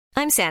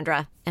I'm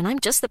Sandra, and I'm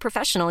just the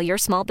professional your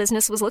small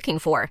business was looking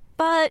for.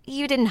 But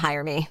you didn't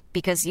hire me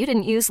because you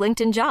didn't use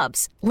LinkedIn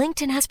Jobs.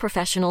 LinkedIn has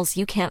professionals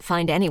you can't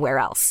find anywhere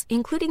else,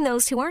 including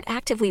those who aren't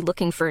actively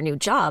looking for a new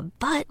job,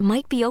 but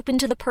might be open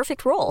to the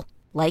perfect role,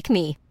 like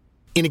me.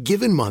 In a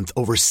given month,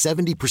 over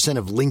 70%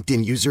 of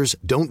LinkedIn users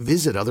don't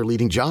visit other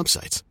leading job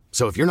sites.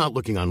 So if you're not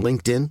looking on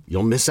LinkedIn,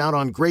 you'll miss out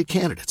on great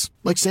candidates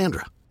like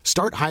Sandra.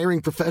 Start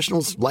hiring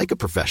professionals like a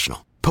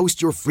professional.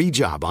 Post your free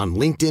job on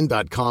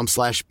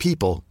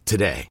linkedin.com/people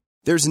today.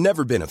 There's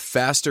never been a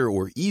faster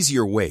or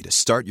easier way to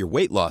start your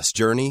weight loss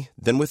journey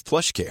than with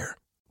PlushCare.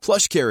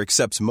 PlushCare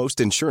accepts most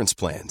insurance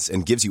plans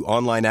and gives you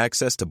online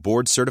access to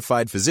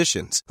board-certified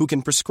physicians who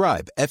can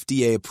prescribe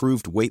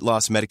FDA-approved weight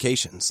loss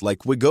medications like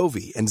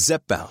Wegovy and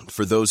Zepbound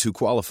for those who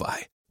qualify.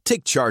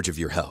 Take charge of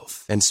your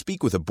health and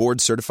speak with a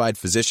board-certified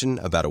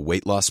physician about a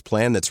weight loss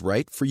plan that's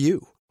right for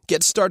you.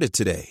 Get started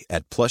today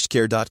at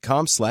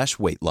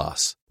plushcare.com/weight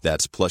loss.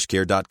 That's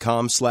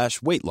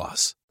plushcare.com/weight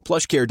loss.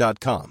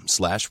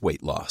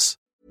 plushcare.com/weight loss.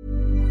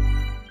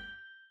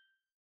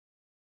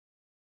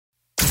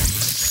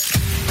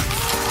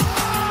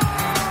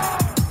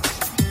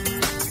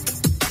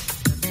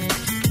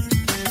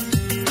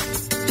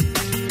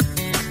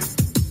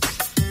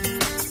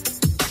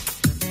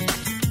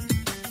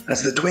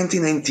 As the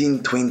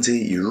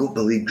 2019-20 Europa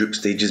League group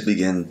stages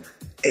begin,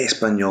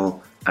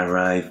 Espanyol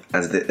arrive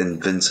as the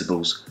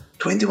Invincibles.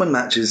 21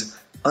 matches,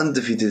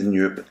 undefeated in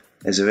Europe,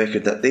 is a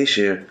record that they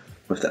share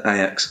with the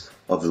Ajax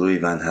of Louis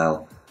van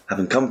Gaal,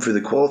 having come through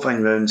the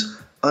qualifying rounds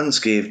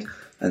unscathed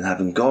and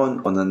having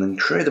gone on an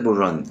incredible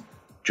run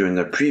during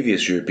their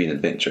previous European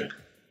adventure,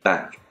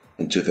 back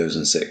in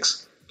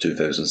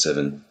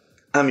 2006-2007.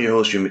 I'm your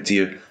host, Hugh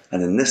McTeer,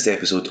 and in this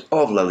episode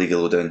of La Liga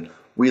Lowdown,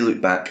 we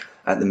look back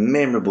at the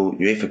memorable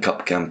UEFA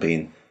Cup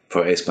campaign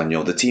for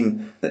Espanyol, the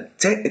team that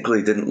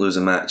technically didn't lose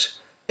a match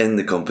in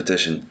the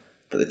competition,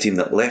 but the team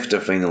that left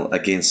their final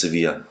against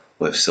Sevilla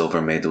with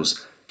silver medals,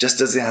 just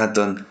as they had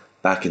done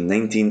back in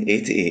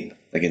 1988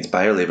 against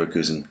Bayer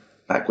Leverkusen,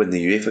 back when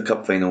the UEFA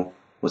Cup final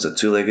was a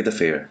two-legged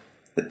affair.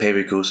 The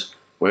Pericos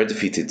were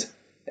defeated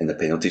in the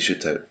penalty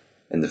shootout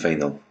in the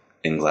final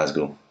in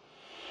Glasgow.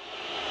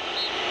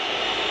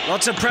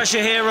 Lots of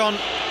pressure here on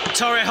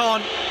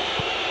Torrejon.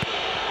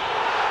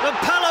 The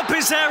Palop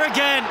is there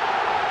again,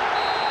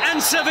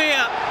 and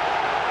Sevilla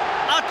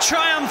are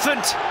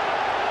triumphant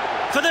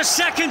for the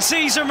second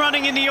season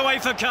running in the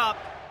UEFA Cup.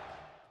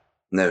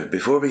 Now,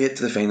 before we get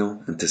to the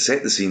final and to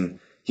set the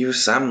scene,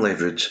 here's Sam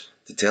Leveridge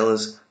to tell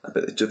us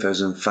about the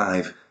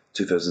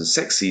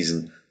 2005-2006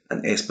 season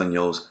and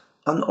Espanyol's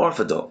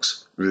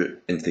unorthodox route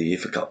into the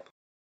UEFA Cup.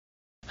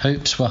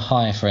 Hopes were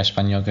high for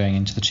Espanyol going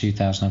into the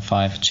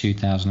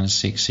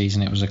 2005-2006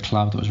 season. It was a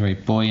club that was very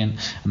buoyant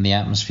and the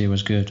atmosphere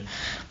was good.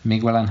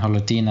 Miguel Angel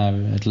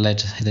Ladino had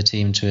led the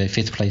team to a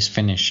fifth place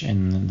finish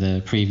in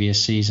the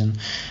previous season,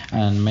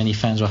 and many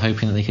fans were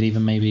hoping that they could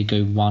even maybe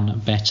go one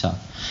better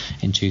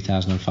in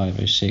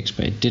 2005-06,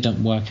 but it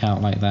didn't work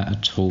out like that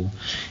at all.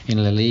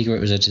 In La Liga,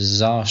 it was a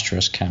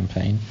disastrous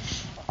campaign.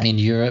 In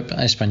Europe,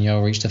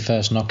 Espanyol reached the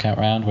first knockout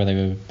round where they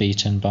were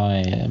beaten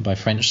by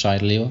French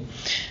side Lille,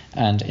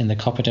 and in the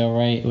Copa del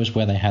Rey it was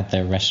where they had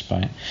their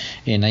respite.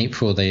 In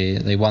April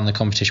they won the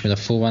competition with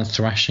a 4-1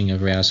 thrashing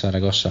of Real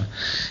Zaragoza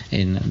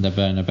in the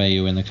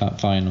Bernabeu in the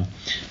cup final,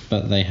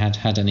 but they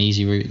had an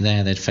easy route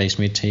there. They'd faced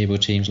mid-table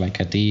teams like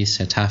Cadiz,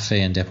 Getafe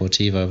and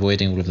Deportivo,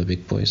 avoiding all of the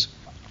big boys.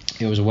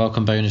 It was a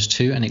welcome bonus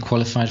too, and it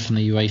qualified from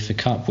the UEFA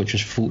Cup, which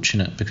was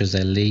fortunate because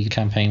their league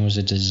campaign was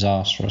a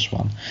disastrous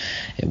one.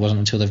 It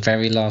wasn't until the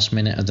very last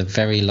minute of the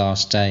very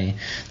last day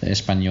that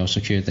Espanyol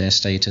secured their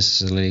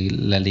status as a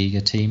La Liga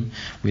team,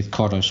 with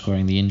Coro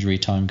scoring the injury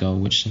time goal,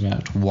 which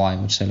sparked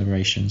wild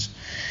celebrations.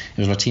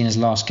 It was Latina's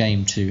last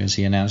game too, as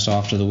he announced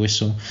after the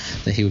whistle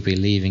that he would be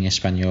leaving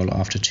Espanyol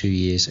after 2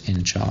 years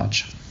in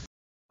charge.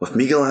 With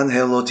Miguel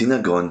Angel Latina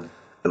gone,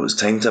 it was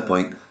time to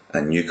appoint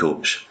a new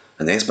coach,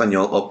 and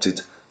Espanyol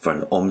opted for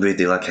an hombre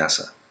de la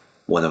casa,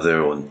 one of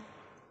their own.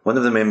 One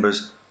of the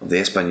members of the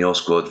Espanyol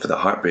squad for the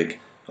heartbreak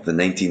of the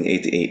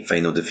 1988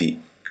 final defeat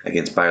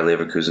against Bayer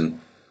Leverkusen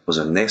was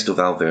Ernesto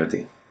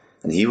Valverde,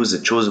 and he was the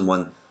chosen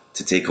one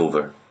to take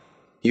over.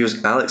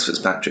 Here's Alex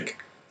Fitzpatrick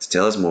to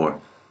tell us more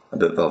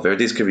about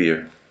Valverde's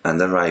career and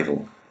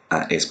arrival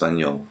at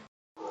Espanyol.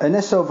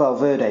 Ernesto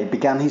Valverde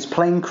began his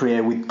playing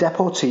career with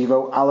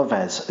Deportivo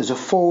Alaves as a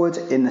forward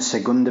in the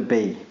Segunda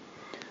B.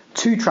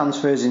 2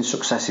 transfers in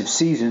successive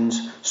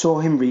seasons saw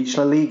him reach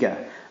La Liga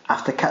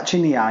after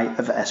catching the eye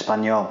of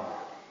Espanyol.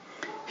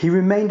 He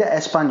remained at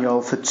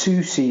Espanyol for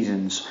 2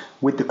 seasons,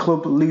 with the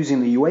club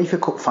losing the UEFA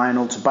Cup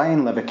final to Bayer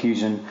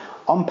Leverkusen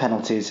on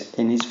penalties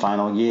in his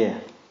final year.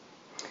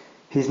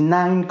 His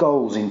 9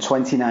 goals in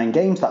 29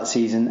 games that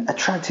season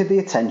attracted the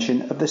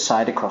attention of the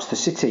side across the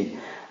city,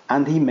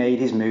 and he made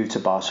his move to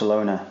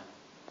Barcelona.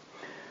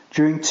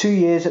 During 2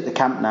 years at the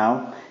Camp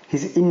Nou,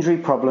 his injury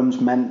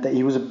problems meant that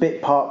he was a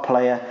bit part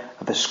player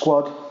of the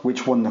squad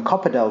which won the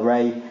Copa del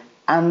Rey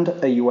and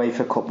a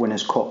UEFA Cup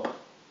Winners' Cup.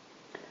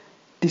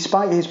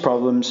 Despite his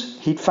problems,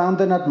 he'd found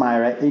an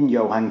admirer in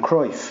Johan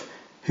Cruyff,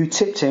 who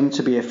tipped him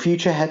to be a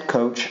future head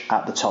coach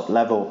at the top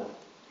level.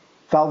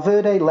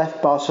 Valverde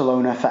left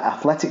Barcelona for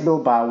Athletic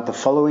Bilbao the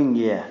following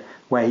year,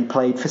 where he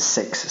played for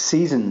 6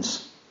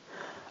 seasons.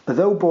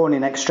 Although born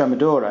in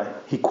Extremadura,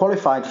 he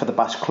qualified for the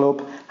Basque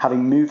club,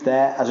 having moved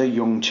there as a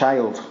young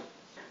child.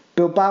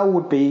 Bilbao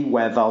would be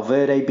where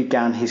Valverde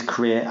began his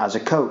career as a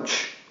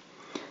coach.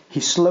 He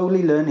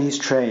slowly learned his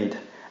trade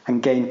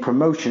and gained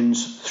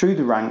promotions through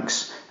the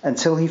ranks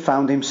until he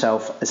found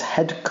himself as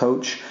head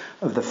coach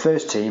of the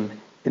first team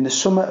in the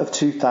summer of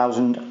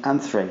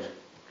 2003.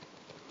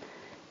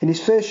 In his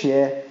first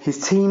year,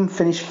 his team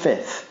finished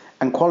 5th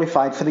and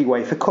qualified for the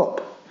UEFA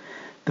Cup.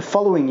 The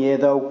following year,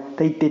 though,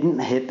 they didn't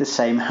hit the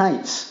same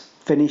heights,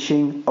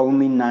 finishing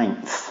only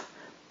 9th.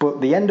 But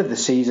at the end of the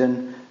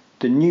season,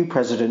 the new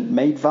president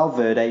made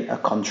Valverde a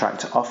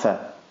contract offer.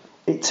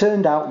 It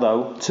turned out,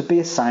 though, to be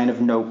a sign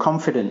of no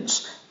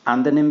confidence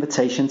and an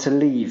invitation to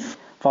leave.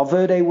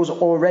 Valverde was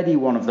already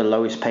one of the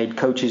lowest paid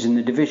coaches in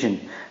the division,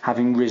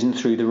 having risen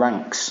through the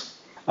ranks.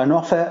 An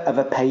offer of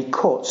a pay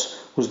cut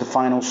was the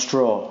final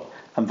straw,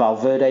 and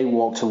Valverde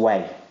walked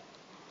away.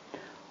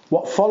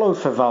 What followed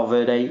for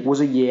Valverde was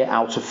a year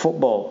out of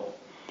football.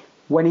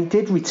 When he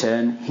did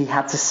return, he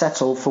had to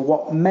settle for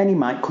what many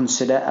might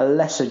consider a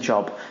lesser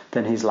job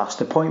than his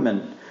last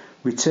appointment,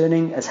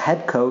 returning as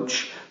head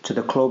coach to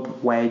the club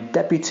where he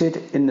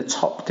debuted in the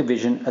top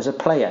division as a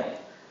player,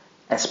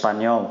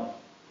 Espanyol.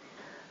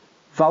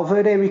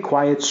 Valverde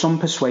required some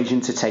persuasion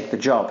to take the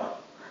job.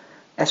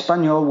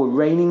 Espanyol were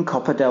reigning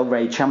Copa del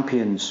Rey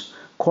champions,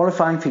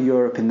 qualifying for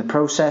Europe in the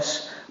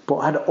process,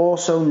 but had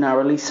also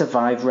narrowly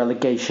survived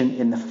relegation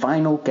in the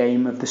final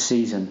game of the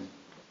season.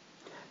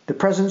 The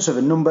presence of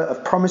a number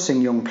of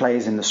promising young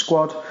players in the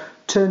squad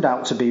turned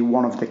out to be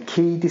one of the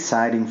key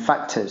deciding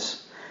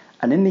factors,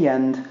 and in the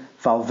end,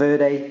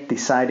 Valverde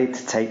decided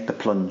to take the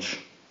plunge.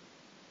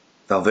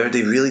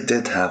 Valverde really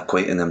did have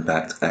quite an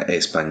impact at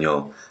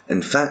Espanyol.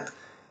 In fact,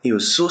 he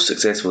was so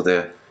successful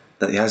there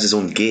that he has his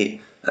own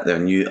gate at their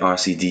new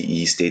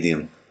RCDE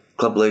stadium.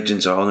 Club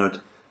legends are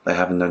honoured by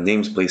having their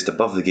names placed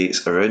above the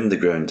gates around the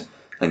ground,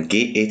 and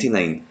Gate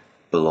 89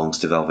 belongs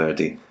to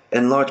Valverde.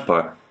 In large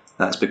part,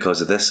 that's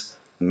because of this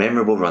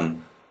memorable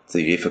run to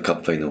the UEFA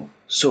Cup final.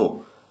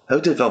 So, how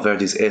did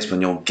Valverde's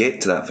Espanyol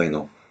get to that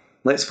final?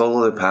 Let's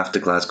follow their path to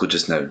Glasgow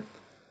just now.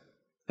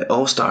 It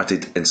all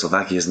started in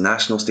Slovakia's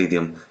national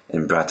stadium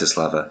in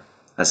Bratislava,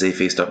 as they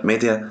faced up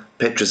Media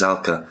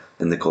Petrožalka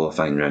in the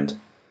qualifying round.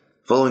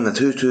 Following a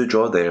 2-2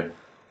 draw there,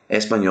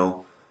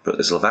 Espanyol brought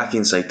the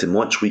Slovakian side to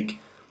Montjuic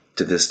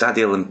to the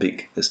Stadio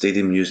Olympic, the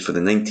stadium used for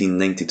the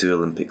 1992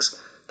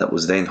 Olympics that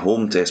was then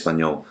home to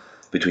Espanyol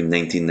between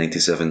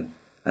 1997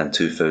 and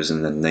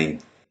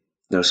 2009.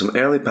 There was some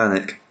early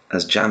panic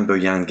as Jan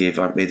Burjan gave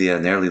Armedia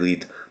an early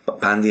lead,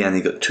 but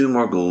Pandiani got 2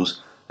 more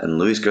goals and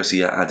Luis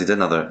Garcia added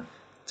another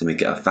to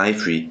make it a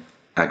 5-3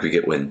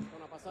 aggregate win.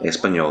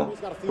 Espanyol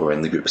were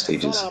in the group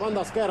stages.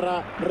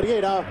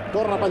 Riera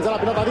torna a penjar la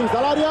pilota dins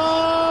de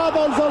l'àrea,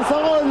 doncs el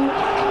segon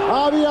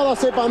havia de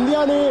ser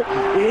Pandiani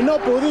i no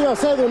podia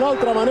ser d'una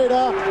altra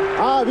manera,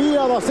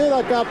 havia de ser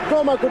de cap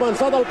com ha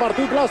començat el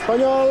partit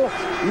l'Espanyol,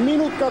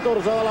 minut 14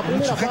 de la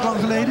primera part.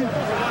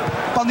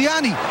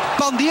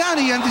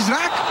 Pandiani en het is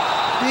raak,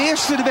 de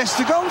eerste de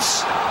beste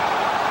kans.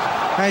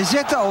 Hij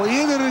zette al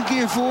eerder een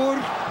keer voor.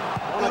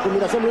 La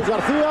combinació amb Luis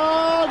García,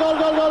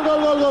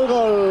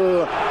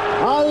 gol!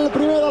 El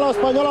primer de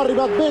l'Espanyol ha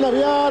arribat ben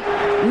aviat,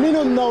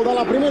 minut 9 de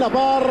la primera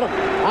part,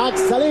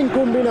 excel·lent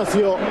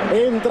combinació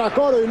entre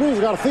Coro i Luis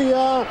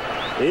García,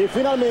 i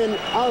finalment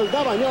el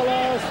de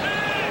Banyoles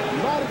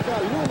marca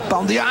l'1.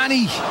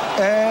 Pandiani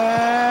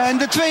en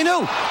de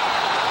 2-0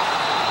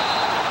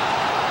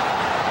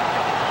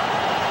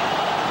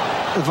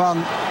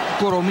 van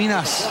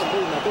Corominas.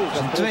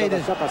 Zijn tweede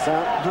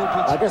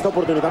doelpunt. Aquesta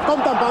oportunitat.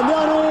 Compte amb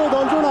Pandiani,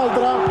 doncs un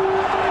altre.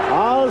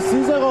 El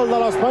 6è gol de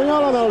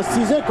l'Espanyol en el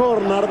 6è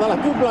córner de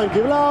l'equip blanc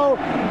i blau.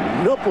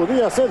 No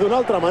podia ser d'una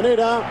altra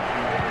manera.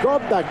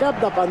 Cop de cap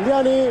de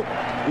Pandiani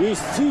i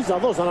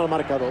 6-2 en el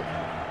marcador.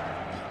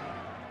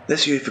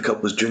 This UEFA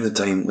Cup was during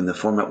the time when the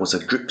format was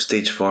a group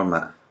stage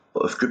format,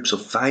 but with groups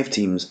of 5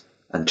 teams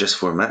and just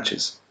 4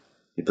 matches.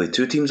 You played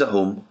 2 teams at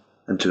home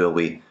and 2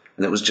 away,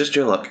 and it was just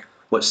your luck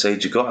which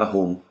side you got at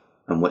home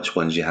and which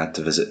ones you had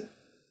to visit.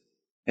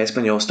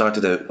 Espanyol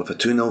started out with a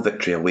 2-0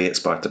 victory away at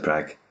Sparta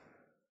Prague.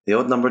 The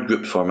odd-numbered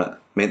group format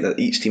meant that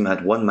each team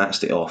had 1 match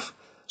day off,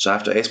 so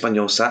after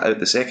Espanyol sat out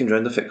the second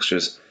round of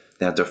fixtures,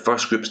 they had their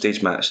first group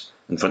stage match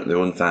in front of their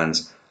own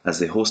fans as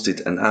they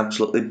hosted an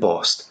absolutely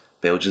bossed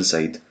Belgian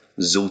side,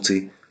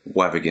 Zulte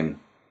Waregem.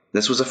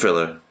 This was a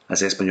thriller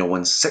as Espanyol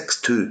won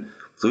 6-2,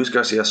 with Luis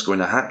Garcia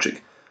scoring a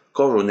hat-trick,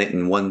 Coro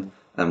netting 1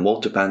 and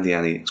Walter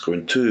Pandiani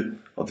scoring 2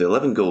 of the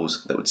 11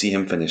 goals that would see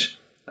him finish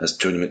as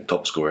tournament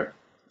top scorer.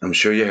 I'm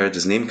sure you heard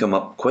his name come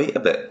up quite a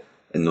bit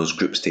in those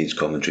group stage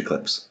commentary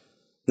clips.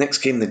 Next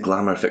came the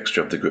glamour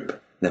fixture of the group,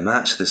 the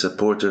match the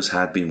supporters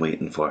had been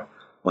waiting for.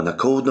 On a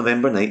cold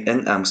November night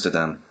in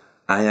Amsterdam,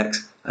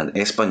 Ajax and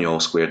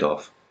Espanyol squared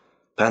off.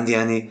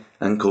 Pandiani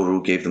and Coro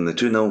gave them the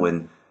 2-0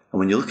 win, and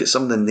when you look at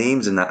some of the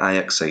names in that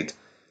Ajax side,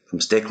 from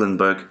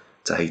Stekelenburg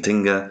to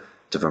Heitinga,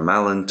 to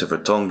Vermaelen, to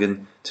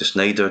Vertonghen, to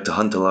Schneider, to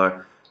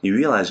Huntelaar, you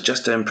realise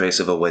just how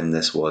impressive a win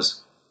this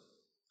was.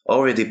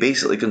 Already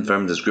basically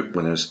confirmed as group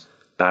winners,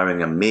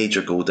 barring a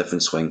major goal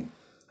difference swing,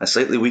 a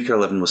slightly weaker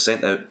 11 was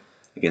sent out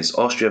against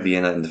Austria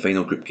Vienna in the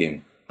final group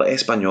game, but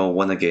Espanyol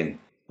won again,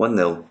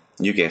 1-0,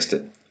 you guessed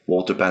it,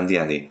 Walter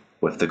Pandiani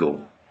with the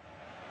goal.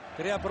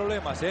 Crea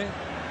problemas,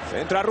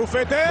 Centra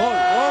Rufete. Gol,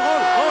 gol,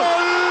 gol, gol,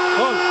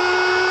 gol.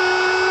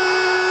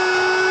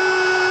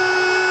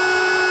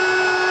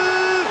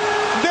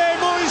 De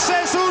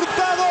Moisés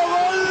Hurtado,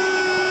 gol.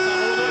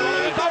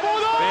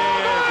 Tamudo.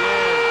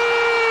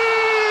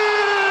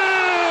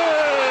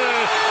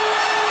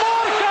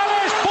 Marca el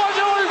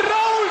Espanyol,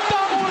 Raúl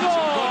Tamudo.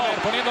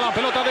 Poniendo la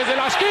pelota desde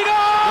la esquina.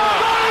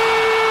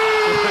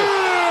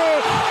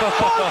 ¡Gol!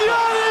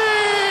 ¡Pandiani!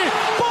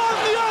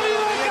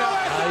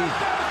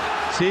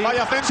 Sí.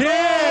 Vaya centro. Sí.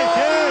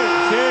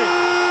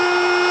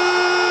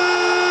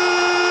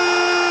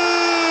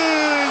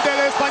 Del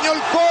Espanyol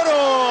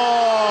Coro.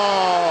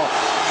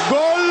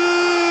 Gol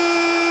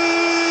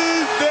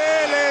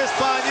del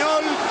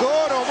Espanyol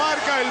Coro.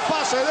 Marca el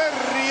pase de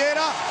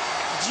Riera.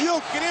 Yo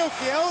creo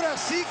que ahora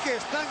sí que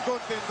están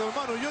contentos,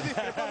 hermano. Yo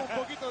discrepaba un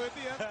poquito de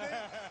ti antes.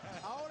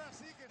 Ahora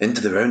sí que...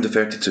 Into the round of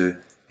 32,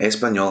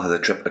 Espanyol had a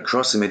trip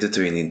across the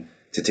Mediterranean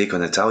to take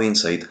on Italian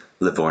side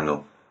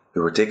Livorno,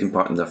 who were taking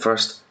part in their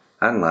first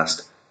and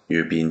last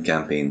European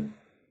campaign.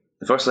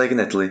 The first leg in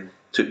Italy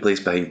took place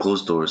behind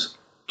closed doors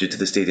due to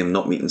the stadium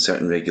not meeting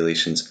certain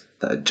regulations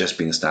that had just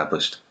been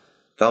established.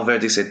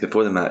 Valverde said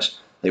before the match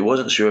that he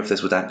wasn't sure if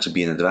this would actually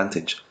be an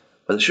advantage,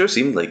 but it sure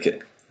seemed like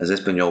it as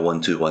Espanyol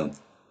won 2-1.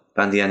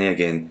 Pandiani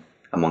again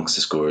amongst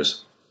the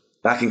scorers.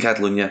 Back in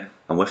Catalonia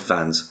and with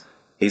fans,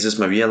 Jesus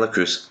Maria La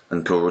Cruz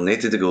and Coro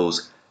netted the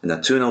goals in a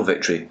 2-0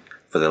 victory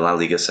for the La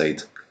Liga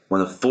side,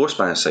 one of 4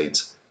 Spanish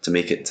sides to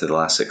make it to the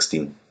last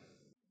 16.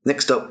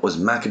 Next up was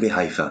Maccabi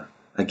Haifa.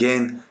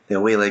 Again, the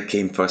away leg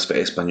came first for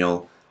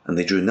Espanyol, and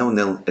they drew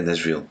 0-0 in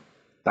Israel.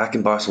 Back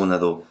in Barcelona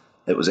though,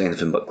 it was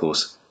anything but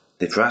close.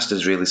 They thrashed the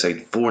Israeli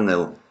side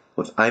 4-0,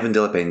 with Ivan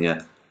de la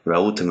Peña,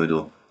 Raúl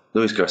Tamudo,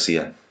 Luis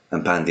Garcia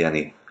and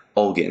Pandiani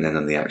all getting in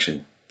on the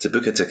action, to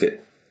book a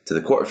ticket to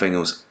the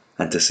quarterfinals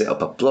and to set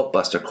up a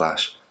blockbuster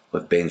clash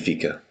with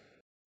Benfica.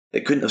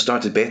 It couldn't have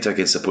started better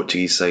against the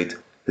Portuguese side,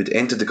 who'd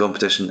entered the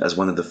competition as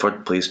one of the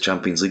third-place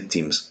Champions League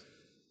teams.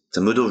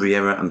 Tamudo,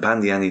 Riera and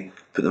Pandiani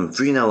put them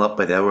 3-0 up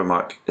by the hour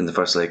mark in the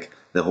first leg,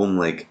 the home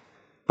leg.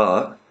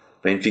 But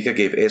Benfica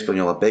gave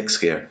Espanyol a big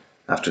scare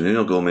after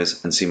Nuno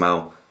Gomes and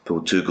Simão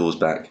pulled 2 goals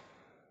back.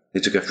 They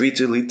took a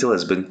 3-2 lead to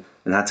Lisbon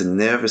and had to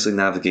nervously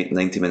navigate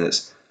 90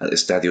 minutes at the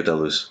Estadio da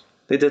Luz.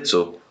 They did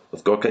so,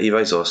 with Gorka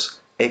Ivaizos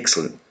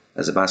excellent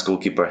as the Basque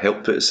goalkeeper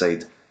helped put his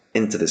side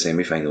into the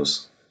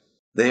semi-finals.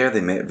 There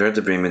they met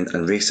Werder Bremen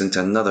and raced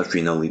into another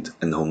 3-0 lead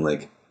in the home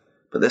leg.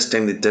 But this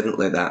time they didn't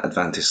let that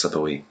advantage slip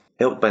away,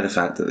 helped by the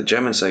fact that the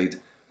German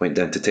side went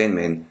down to 10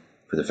 men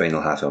for the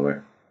final half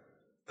hour.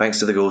 Thanks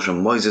to the goals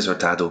from Moises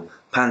Hurtado,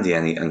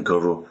 Pandiani and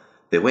Coro,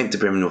 they went to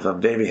Bremen with a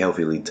very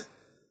healthy lead.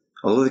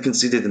 Although they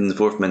conceded in the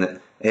 4th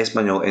minute,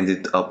 Espanyol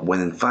ended up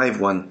winning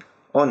 5-1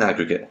 on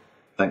aggregate,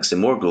 thanks to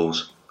more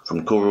goals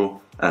from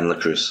Coro and La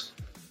Cruz.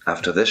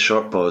 After this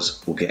short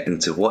pause, we'll get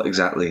into what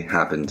exactly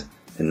happened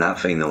in that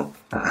final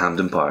at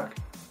Hampden Park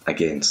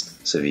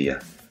against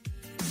Sevilla.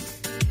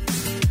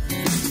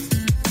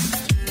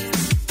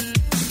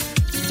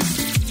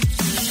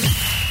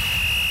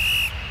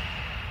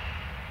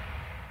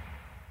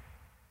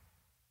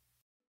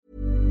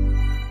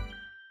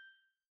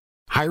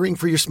 Hiring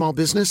for your small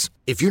business?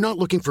 If you're not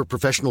looking for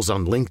professionals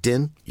on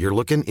LinkedIn, you're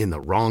looking in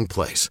the wrong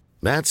place.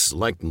 That's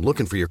like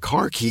looking for your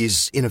car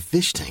keys in a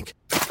fish tank.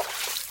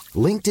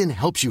 LinkedIn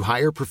helps you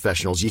hire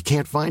professionals you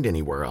can't find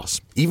anywhere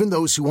else, even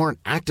those who aren't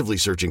actively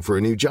searching for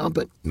a new job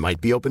but might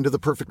be open to the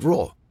perfect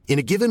role. In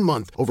a given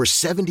month, over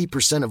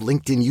 70% of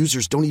LinkedIn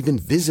users don't even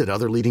visit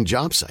other leading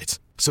job sites.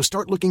 So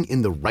start looking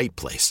in the right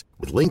place.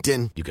 With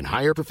LinkedIn, you can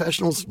hire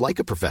professionals like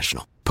a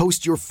professional.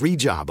 Post your free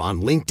job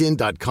on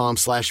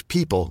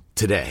linkedin.com/people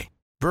today.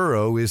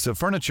 Burrow is a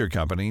furniture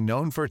company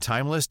known for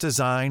timeless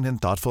design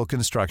and thoughtful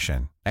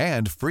construction,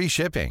 and free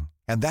shipping,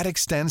 and that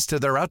extends to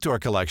their outdoor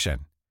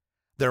collection.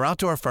 Their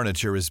outdoor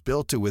furniture is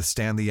built to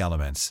withstand the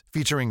elements,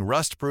 featuring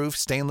rust-proof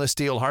stainless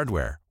steel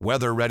hardware,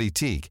 weather-ready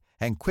teak,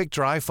 and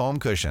quick-dry foam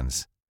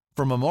cushions.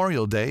 For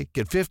Memorial Day,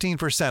 get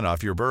 15%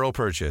 off your Burrow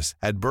purchase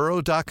at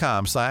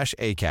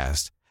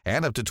burrow.com/acast,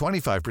 and up to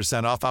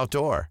 25% off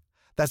outdoor.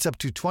 That's up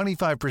to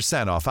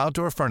 25% off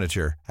outdoor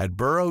furniture at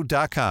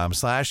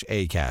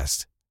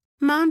burrow.com/acast.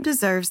 Mom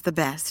deserves the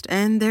best,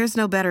 and there's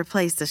no better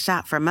place to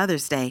shop for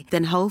Mother's Day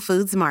than Whole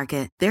Foods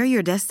Market. They're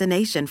your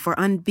destination for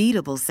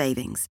unbeatable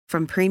savings,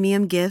 from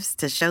premium gifts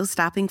to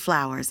show-stopping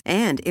flowers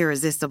and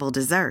irresistible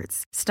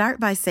desserts. Start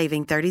by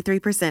saving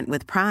 33%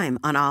 with Prime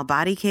on all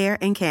body care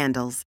and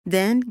candles.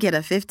 Then get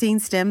a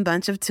 15-stem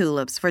bunch of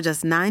tulips for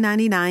just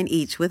 $9.99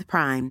 each with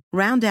Prime.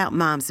 Round out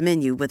Mom's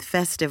menu with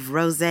festive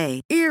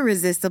rosé,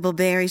 irresistible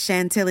berry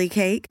chantilly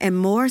cake, and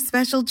more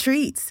special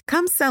treats.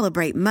 Come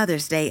celebrate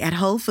Mother's Day at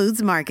Whole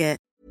Foods Market.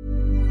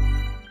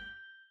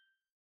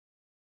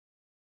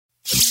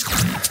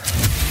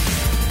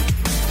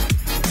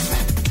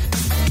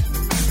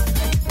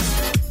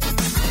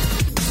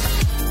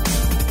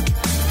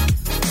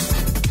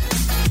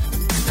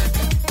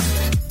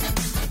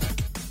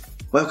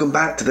 Welcome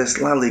back to this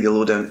La Liga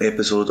Lowdown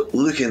episode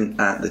looking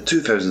at the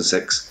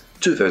 2006-2007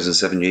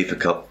 UEFA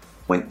Cup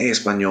when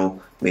Espanyol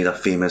made a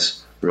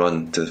famous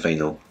run to the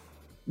final.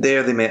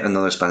 There they met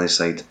another Spanish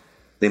side.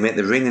 They met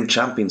the reigning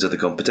champions of the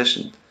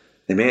competition.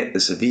 They met the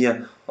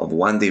Sevilla of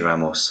Wandy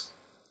Ramos.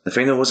 The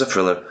final was a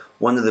thriller,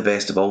 one of the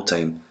best of all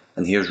time,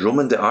 and here's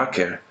Roman de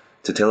Arquer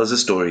to tell us the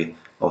story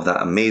of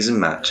that amazing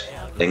match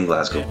in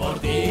Glasgow.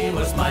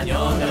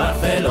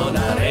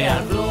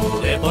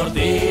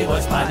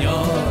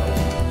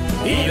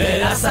 Y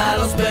verás a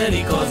los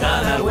pericos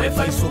ganar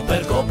UEFA y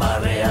Supercopa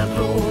Real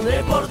Club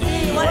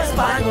Deportivo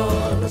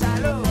Español.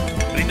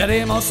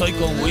 Brindaremos hoy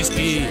con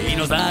whisky y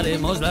nos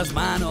daremos las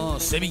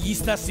manos.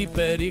 Sevillistas y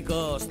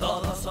pericos,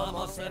 todos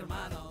somos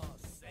hermanos.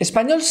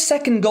 Espanyol's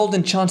second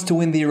golden chance to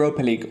win the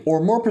Europa League,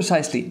 or more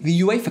precisely, the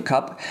UEFA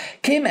Cup,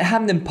 came at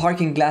Hampden Park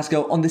in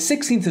Glasgow on the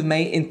 16th of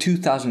May in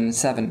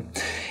 2007.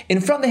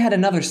 In front they had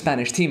another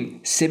Spanish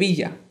team,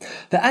 Sevilla.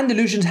 The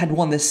Andalusians had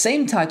won the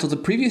same title the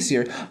previous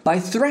year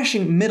by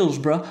thrashing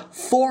Middlesbrough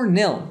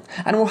 4-0,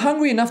 and were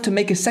hungry enough to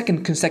make a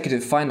second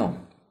consecutive final.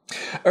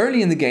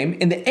 Early in the game,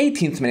 in the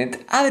 18th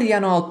minute,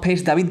 Adriano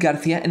outpaced David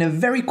Garcia in a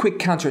very quick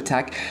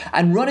counter-attack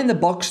and run in the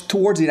box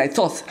towards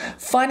Iraizoz,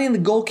 finding the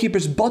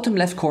goalkeeper's bottom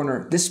left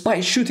corner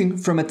despite shooting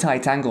from a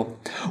tight angle.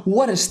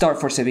 What a start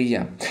for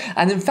Sevilla.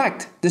 And in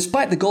fact,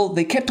 despite the goal,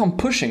 they kept on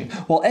pushing,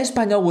 while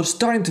Espanyol was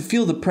starting to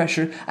feel the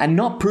pressure and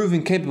not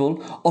proving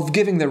capable of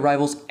giving their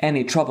rivals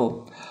any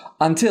trouble.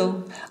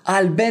 Until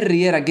Albert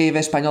Riera gave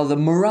Espanyol the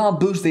morale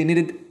boost they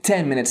needed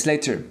 10 minutes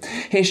later.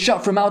 His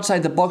shot from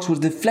outside the box was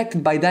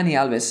deflected by Dani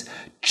Alves,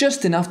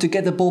 just enough to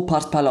get the ball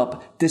past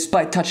Palop,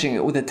 despite touching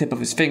it with the tip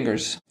of his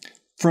fingers.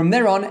 From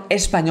there on,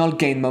 Espanyol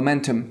gained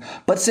momentum,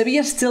 but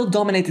Sevilla still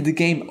dominated the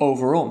game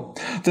overall.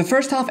 The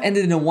first half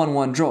ended in a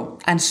 1-1 draw,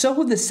 and so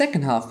would the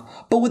second half,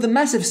 but with a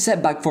massive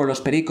setback for Los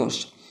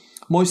Pericos.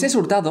 Moisés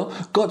Hurtado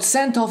got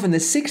sent off in the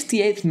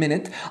 68th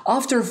minute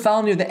after a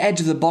foul near the edge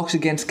of the box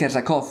against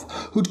Kerzakov,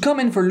 who'd come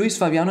in for Luis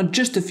Fabiano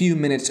just a few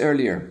minutes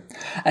earlier.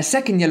 A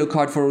second yellow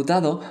card for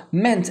Hurtado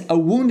meant a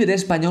wounded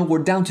Espanyol were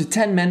down to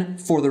 10 men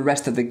for the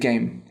rest of the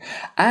game.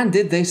 And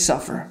did they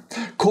suffer?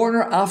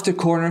 Corner after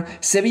corner,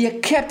 Sevilla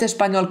kept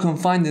Espanyol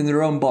confined in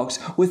their own box,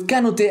 with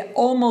Canute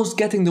almost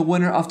getting the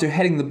winner after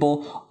heading the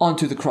ball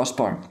onto the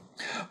crossbar.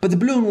 But the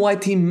blue and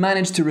white team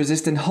managed to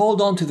resist and hold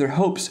on to their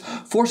hopes,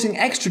 forcing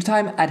extra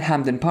time at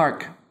Hampden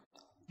Park.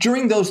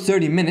 During those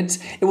 30 minutes,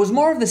 it was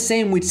more of the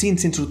same we'd seen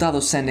since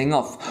Hurtado's sending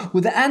off,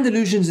 with the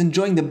Andalusians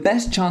enjoying the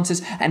best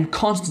chances and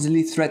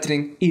constantly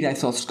threatening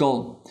Iraizoz's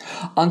goal.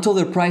 Until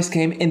their prize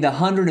came in the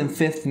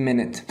 105th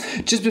minute.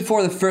 Just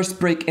before the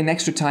first break in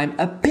extra time,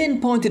 a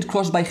pinpointed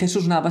cross by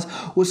Jesus Navas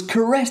was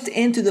caressed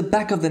into the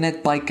back of the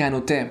net by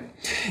Canute.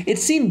 It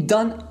seemed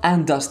done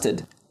and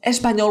dusted.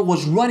 Espanyol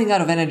was running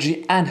out of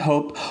energy and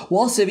hope,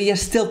 while Sevilla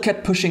still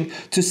kept pushing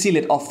to seal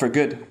it off for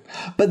good.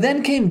 But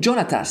then came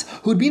Jonatas,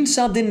 who'd been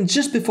subbed in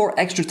just before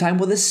extra time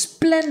with a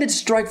splendid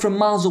strike from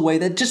miles away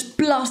that just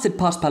blasted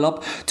past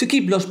Palop to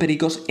keep Los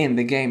Pericos in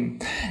the game.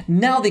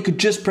 Now they could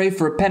just pray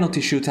for a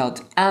penalty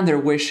shootout, and their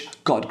wish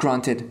got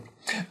granted.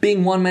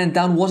 Being one man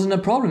down wasn't a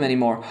problem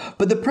anymore,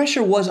 but the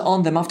pressure was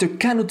on them after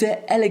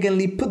Canute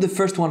elegantly put the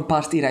first one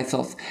past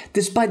Iraizoz,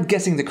 despite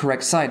guessing the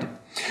correct side.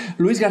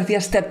 Luis Garcia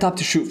stepped up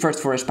to shoot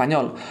first for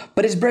Espanyol,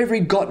 but his bravery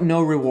got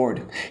no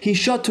reward. He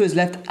shot to his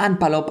left and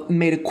Palop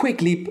made a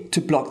quick leap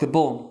to block the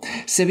ball.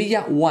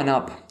 Sevilla won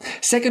up.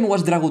 Second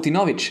was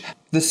Dragutinovic.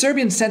 The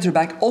Serbian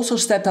centre-back also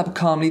stepped up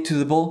calmly to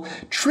the ball,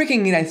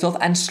 tricking Iraizoz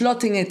and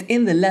slotting it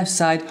in the left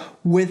side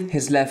with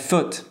his left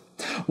foot.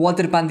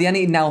 Walter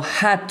Pandiani now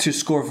had to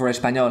score for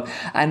Espanyol,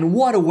 and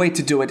what a way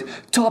to do it.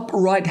 Top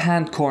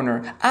right-hand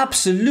corner.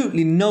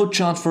 Absolutely no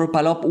chance for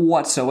Palop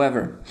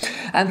whatsoever.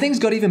 And things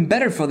got even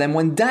better for them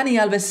when Dani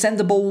Alves sent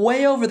the ball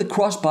way over the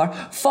crossbar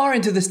far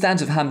into the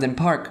stands of Hampden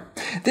Park.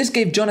 This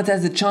gave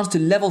Jonatas the chance to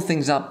level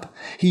things up.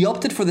 He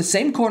opted for the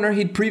same corner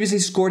he'd previously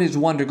scored his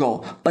wonder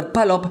goal, but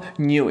Palop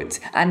knew it,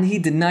 and he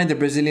denied the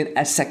Brazilian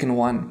a second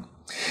one.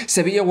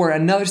 Sevilla were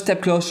another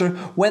step closer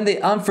when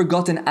the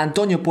unforgotten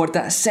Antonio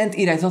Puerta sent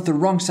Iraizoz the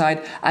wrong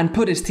side and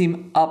put his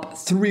team up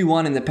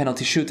 3-1 in the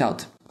penalty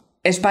shootout.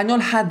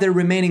 Espanyol had their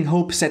remaining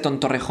hope set on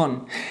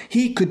Torrejón.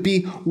 He could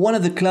be one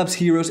of the club's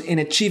heroes in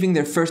achieving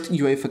their first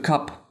UEFA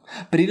Cup.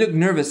 But he looked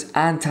nervous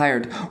and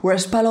tired,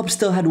 whereas Palop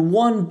still had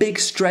one big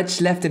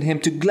stretch left in him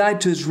to glide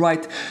to his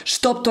right,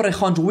 stop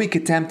Torrejón's weak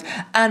attempt,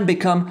 and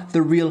become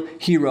the real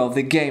hero of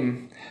the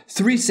game.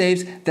 3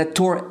 saves that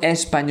tore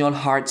Espanyol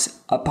hearts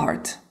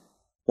apart.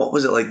 What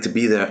was it like to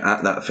be there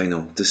at that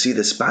final, to see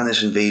the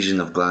Spanish invasion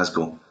of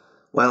Glasgow?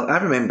 Well, I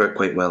remember it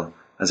quite well.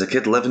 As a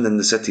kid living in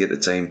the city at the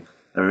time,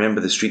 I remember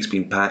the streets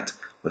being packed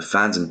with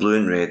fans in blue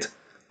and red,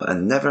 but I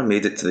never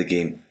made it to the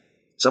game.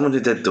 Someone who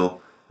did though,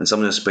 and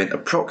someone who spent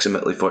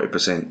approximately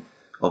 40%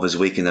 of his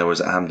waking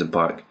hours at Hampden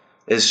Park,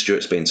 is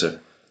Stuart Spencer,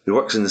 who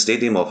works in the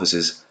stadium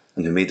offices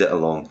and who made it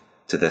along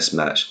to this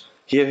match.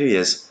 Here he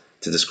is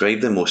to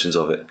describe the emotions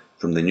of it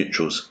from the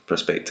neutral's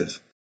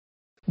perspective.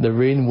 The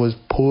rain was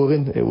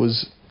pouring, it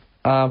was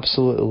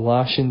absolutely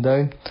lashing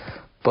down,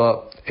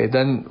 but it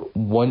didn't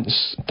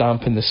once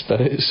dampen the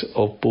spirits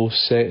of both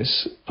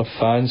sets of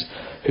fans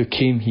who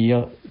came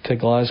here to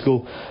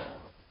Glasgow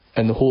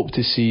in the hope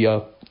to see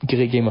a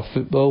great game of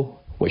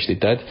football, which they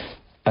did,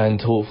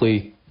 and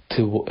hopefully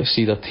to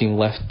see their team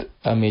lift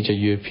a major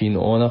European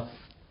honour.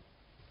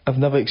 I've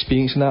never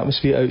experienced an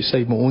atmosphere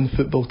outside my own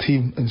football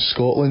team in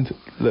Scotland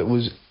that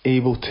was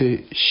able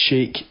to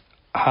shake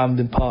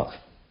Hampden Park.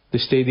 The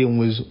stadium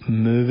was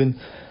moving.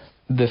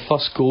 The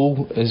first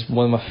goal is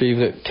one of my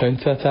favourite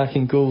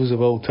counter-attacking goals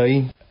of all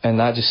time, and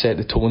that just set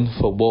the tone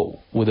for what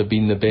would have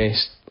been the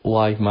best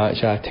live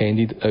match I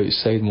attended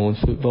outside my own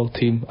football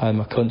team and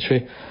my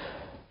country.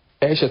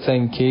 Extra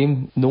time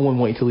came, no one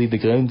wanted to leave the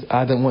ground.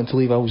 I didn't want to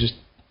leave, I was just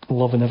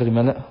loving every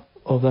minute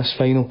of this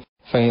final.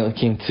 Finally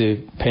came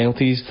to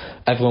penalties.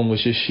 Everyone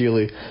was just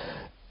sheerly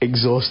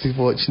exhausted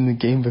watching the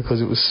game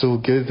because it was so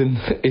good, and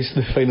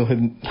the final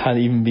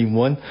hadn't even been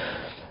won.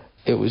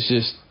 It was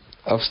just,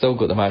 I've still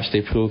got the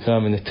matchday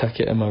programme and the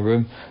ticket in my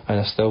room, and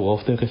I still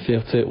often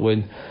refer to it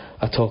when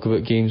I talk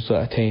about games that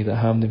I attended at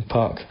Hampden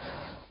Park,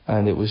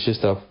 and it was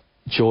just a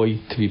joy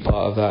to be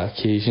part of that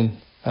occasion,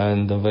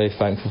 and I'm very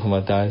thankful for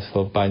my dad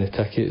for buying the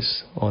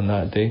tickets on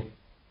that day.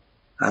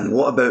 And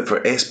what about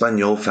for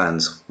Espanyol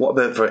fans? What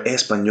about for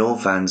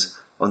Espanyol fans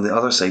on the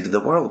other side of the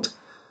world?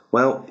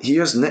 Well,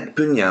 here's Nick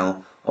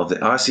Punyal of the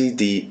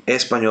RCD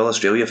Espanyol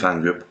Australia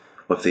fan group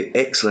with the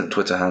excellent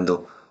Twitter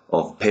handle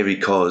of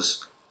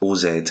Pericos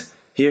OZ.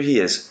 Here he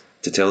is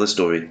to tell the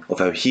story of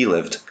how he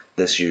lived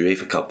this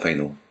UEFA Cup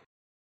final.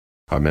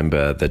 I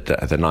remember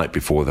the night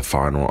before the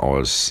final,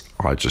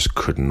 I just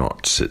could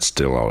not sit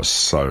still. I was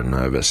so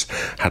nervous.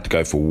 Had to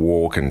go for a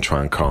walk and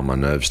try and calm my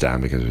nerves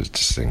down because it was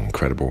just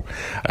incredible.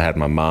 I had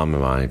my mum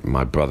and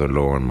my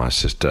brother-in-law and my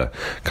sister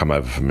come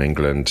over from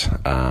England,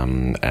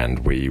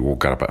 and we all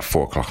got up at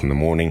 4 o'clock in the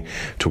morning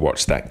to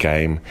watch that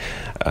game.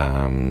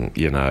 1-0,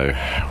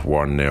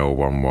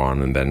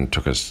 1-1, and then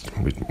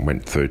we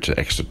went through to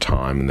extra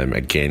time, and then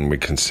again we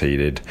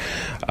conceded,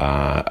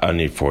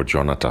 only for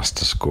Jonatas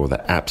to score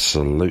the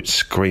absolute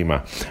screamer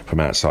from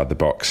outside the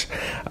box,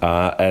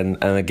 and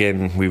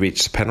again we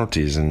reached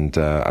penalties, and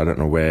I don't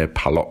know where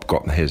Palop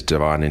got his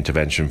divine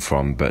intervention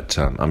from, but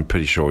I'm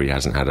pretty sure he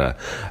hasn't had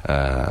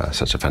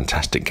such a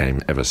fantastic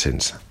game ever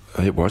since.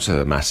 It was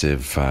a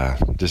massive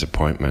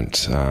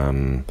disappointment.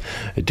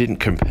 It didn't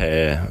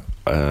compare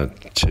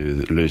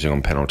to losing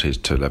on penalties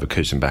to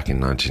Leverkusen back in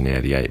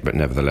 1988, but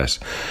nevertheless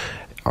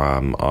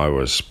I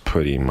was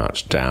pretty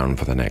much down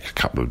for the next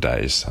couple of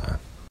days.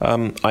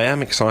 I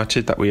am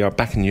excited that we are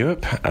back in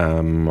Europe.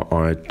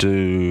 I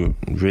do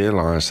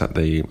realise that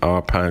our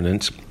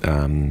opponents,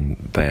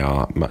 they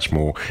are much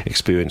more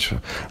experienced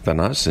than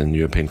us in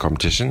European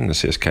competition, the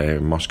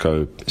CSKA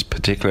Moscow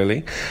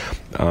particularly.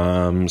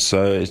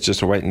 So it's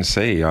just a wait and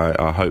see.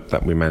 I hope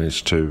that we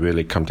manage to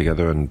really come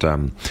together and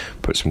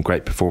put some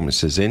great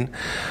performances in,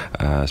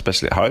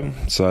 especially at home.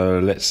 So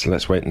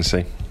let's wait and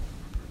see.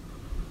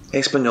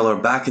 Espanyol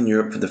are back in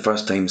Europe for the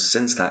first time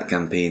since that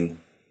campaign.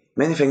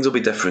 Many things will be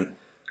different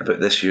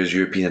about this year's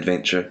European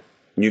adventure.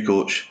 New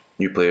coach,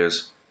 new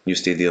players, new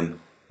stadium,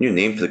 new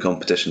name for the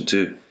competition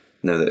too,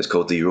 now that it's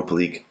called the Europa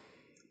League.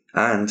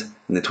 And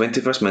in the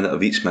 21st minute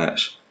of each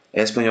match,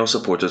 Espanyol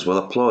supporters will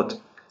applaud,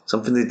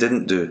 something they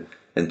didn't do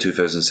in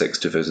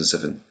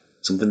 2006-2007,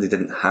 something they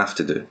didn't have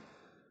to do.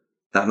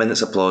 That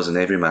minute's applause in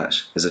every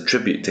match is a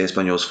tribute to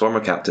Espanyol's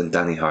former captain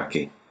Dani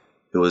Jarque,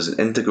 who was an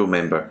integral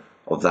member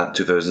of that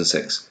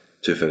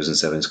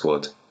 2006-2007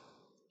 squad.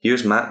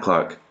 Here's Matt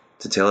Clark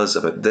to tell us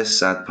about this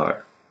sad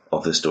part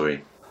of the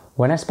story.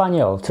 When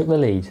Espanyol took the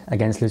lead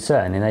against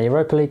Lucerne in a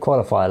Europa League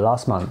qualifier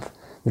last month,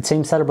 the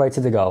team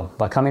celebrated the goal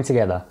by coming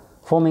together,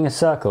 forming a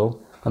circle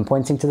and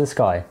pointing to the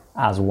sky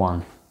as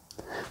one.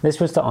 This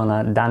was to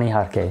honour Dani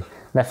Jarque,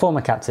 their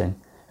former captain,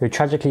 who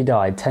tragically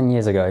died 10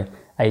 years ago,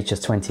 aged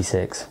just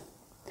 26.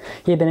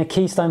 He had been a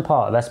keystone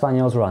part of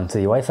Espanyol's run to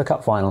the UEFA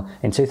Cup final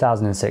in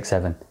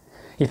 2006-07.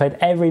 He played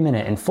every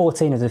minute in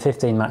 14 of the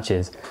 15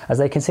 matches, as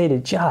they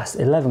conceded just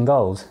 11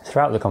 goals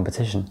throughout the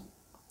competition.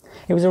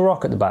 He was a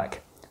rock at the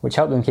back, which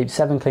helped them keep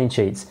 7 clean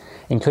sheets,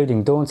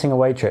 including daunting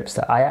away trips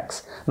to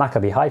Ajax,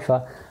 Maccabi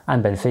Haifa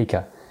and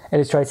Benfica,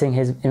 illustrating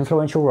his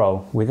influential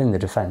role within the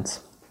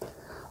defence.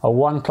 A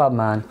one-club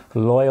man,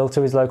 loyal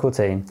to his local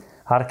team,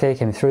 Jarque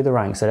came through the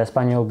ranks at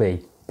Espanyol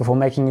B before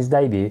making his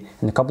debut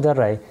in the Copa del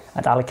Rey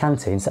at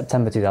Alicante in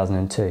September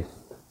 2002.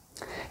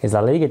 His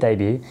La Liga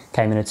debut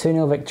came in a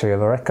 2-0 victory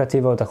over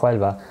Recreativo de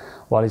Huelva,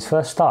 while his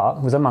first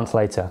start was a month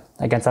later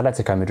against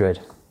Atletico Madrid.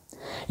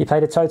 He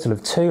played a total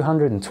of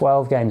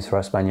 212 games for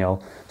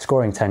Espanyol,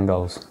 scoring 10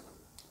 goals.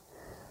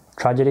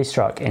 Tragedy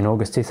struck in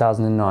August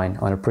 2009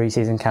 on a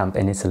pre-season camp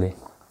in Italy.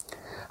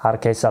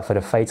 Jarque suffered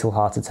a fatal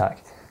heart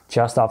attack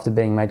just after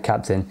being made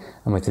captain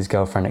and with his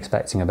girlfriend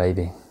expecting a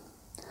baby.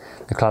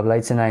 The club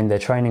later named their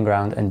training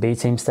ground and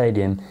B-team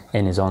stadium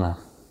in his honour.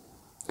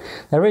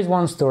 There is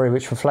one story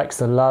which reflects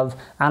the love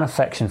and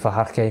affection for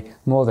Jarque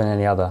more than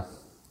any other.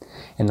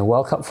 In the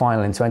World Cup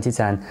final in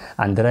 2010,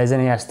 Andrés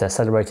Iniesta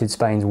celebrated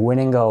Spain's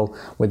winning goal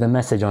with a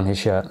message on his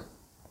shirt: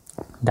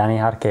 Dani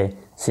Jarque,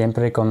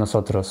 siempre con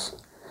nosotros,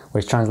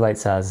 which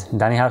translates as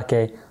Dani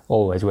Jarque,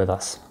 always with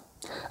us.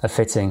 A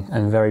fitting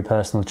and very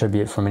personal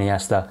tribute from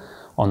Iniesta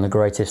on the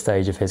greatest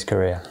stage of his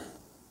career.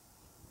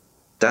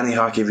 Dani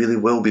Jarque really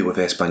will be with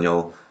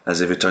Espanyol as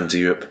they return to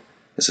Europe.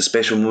 It's a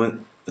special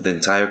moment for the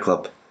entire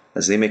club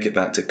as they make it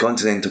back to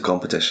continental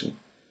competition.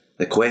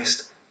 The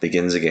quest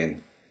begins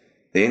again.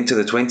 They enter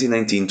the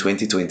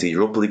 2019-2020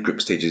 Europa League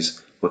group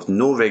stages with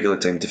no regular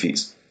time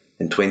defeats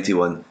in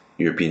 21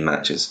 European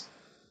matches.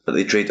 But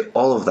they trade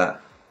all of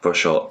that for a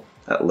shot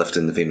at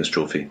lifting the famous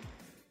trophy.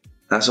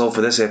 That's all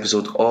for this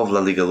episode of La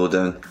Liga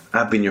Lowdown.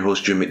 I've been your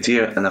host, Drew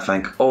McTeer, and I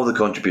thank all the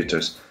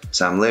contributors: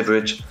 Sam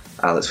Leveridge,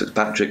 Alex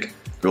Fitzpatrick,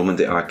 Roman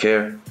de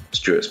Arquer,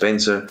 Stuart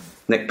Spencer,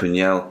 Nick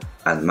Pugnal,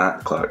 and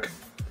Matt Clark.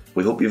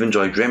 We hope you've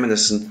enjoyed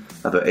reminiscing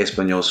about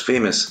Espanyol's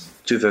famous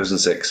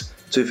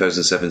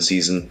 2006-2007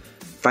 season.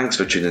 Thanks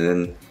for tuning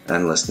in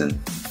and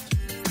listening.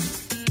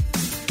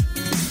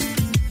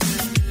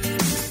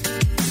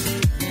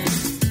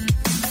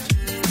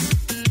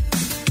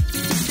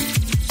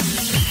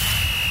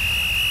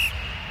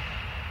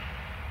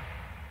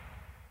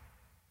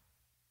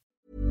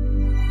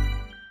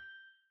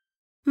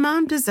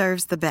 Mom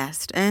deserves the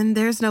best, and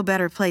there's no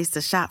better place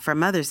to shop for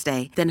Mother's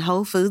Day than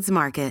Whole Foods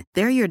Market.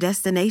 They're your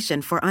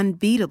destination for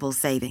unbeatable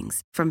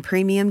savings, from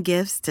premium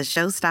gifts to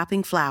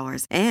show-stopping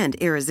flowers and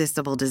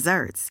irresistible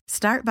desserts.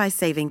 Start by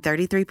saving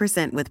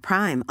 33% with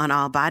Prime on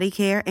all body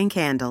care and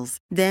candles.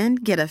 Then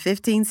get a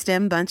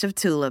 15-stem bunch of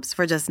tulips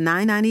for just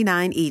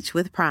 $9.99 each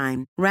with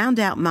Prime. Round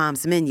out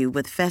Mom's menu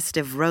with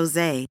festive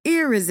rosé,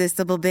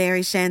 irresistible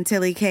berry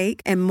chantilly cake,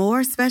 and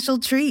more special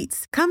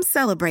treats. Come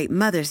celebrate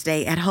Mother's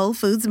Day at Whole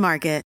Foods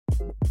Market.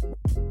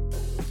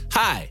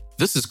 Hi,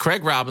 this is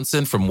Craig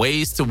Robinson from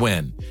Ways to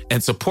Win,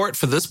 and support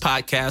for this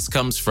podcast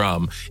comes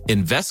from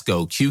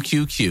Invesco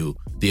QQQ,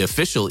 the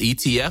official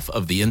ETF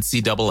of the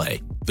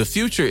NCAA. The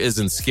future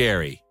isn't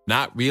scary.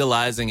 Not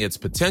realizing its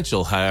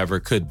potential, however,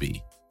 could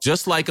be.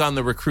 Just like on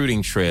the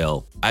recruiting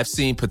trail, I've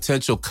seen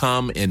potential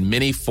come in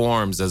many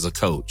forms as a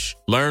coach.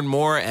 Learn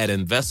more at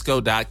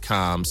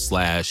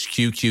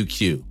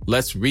Invesco.com/QQQ.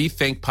 Let's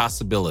rethink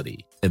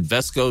possibility.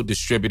 Invesco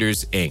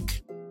Distributors,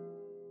 Inc.